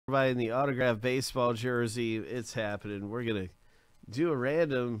Everybody in the autographed baseball jersey, it's happening. We're going to do a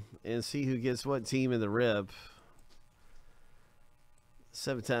random and see who gets what team in the rip.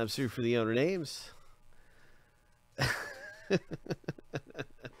 7 times through for the owner names.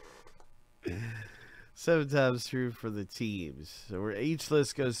 7 times through for the teams. So each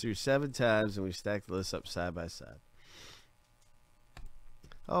list goes through 7 times, and we stack the list up side by side.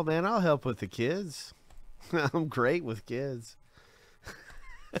 Oh, man, I'll help with the kids. I'm great with kids.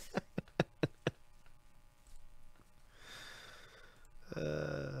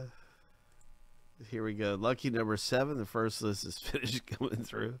 Here we go. Lucky number 7. The first list is finished coming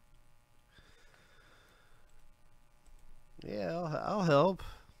through. Yeah, I'll help.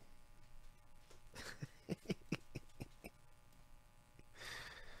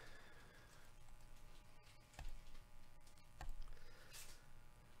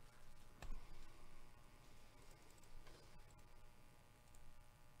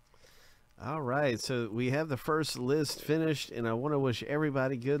 All right, so we have the first list finished, and I want to wish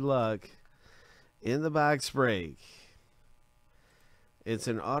everybody good luck in the box break. It's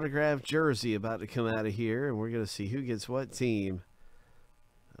an autographed jersey about to come out of here, and we're going to see who gets what team.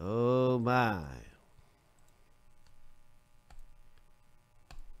 Oh, my.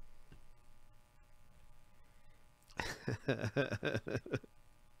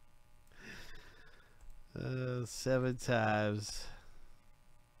 Oh, 7 times.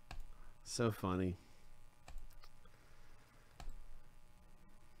 So funny.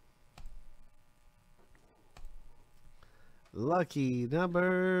 Lucky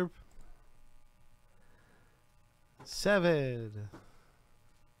number 7.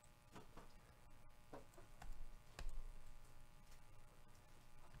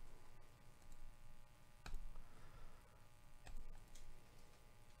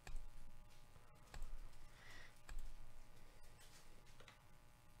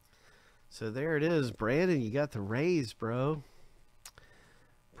 So there it is. Brandon, you got the Rays, bro.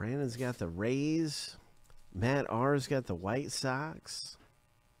 Brandon's got the Rays. Matt R's got the White Sox.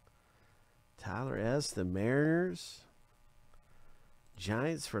 Tyler S, the Mariners.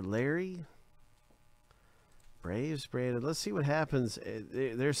 Giants for Larry. Braves, Brandon. Let's see what happens.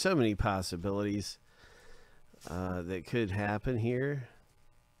 There's so many possibilities that could happen here.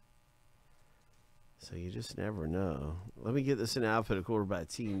 So you just never know. Let me get this in alphabetical order by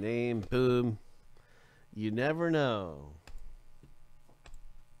team name. Boom. You never know.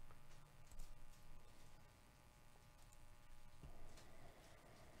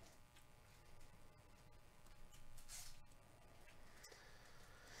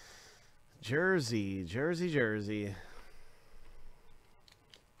 Jersey, Jersey, Jersey.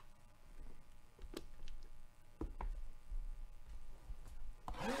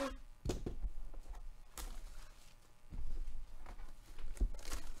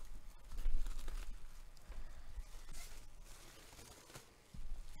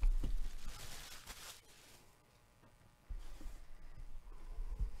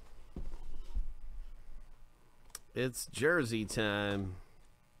 It's jersey time.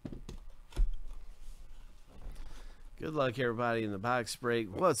 Good luck, everybody, in the box break.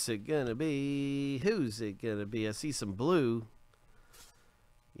 What's it going to be? Who's it going to be? I see some blue.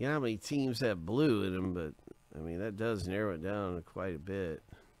 You know how many teams have blue in them, but, I mean, that does narrow it down quite a bit.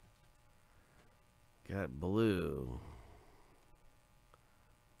 Got blue.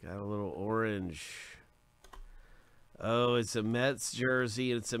 Got a little orange. Oh, it's a Mets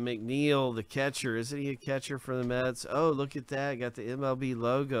jersey. It's a McNeil, the catcher. Isn't he a catcher for the Mets? Oh, look at that. Got the MLB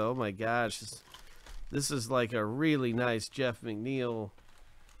logo. Oh, my gosh. This is like a really nice Jeff McNeil.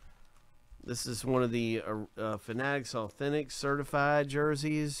 This is one of the Fanatics Authentic certified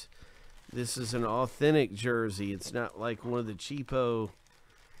jerseys. This is an authentic jersey. It's not like one of the cheapo.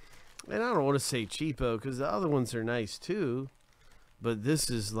 And I don't want to say cheapo because the other ones are nice too. But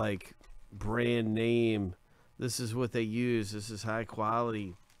this is like brand name. This is what they use. This is high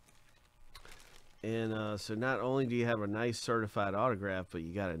quality. And so not only do you have a nice certified autograph, but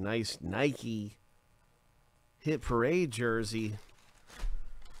you got a nice Nike Hit Parade jersey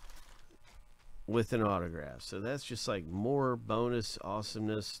with an autograph. So that's just like more bonus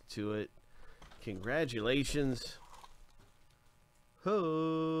awesomeness to it. Congratulations.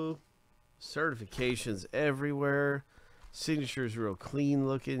 Ho! Certifications everywhere. Signature's real clean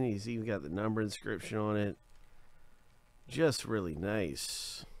looking. He's even got the number inscription on it. Just really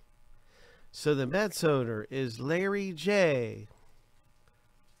nice. So the Mets owner is Larry J.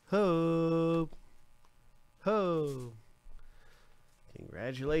 Ho! Ho!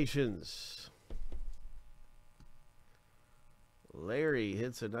 Congratulations. Larry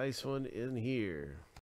hits a nice one in here.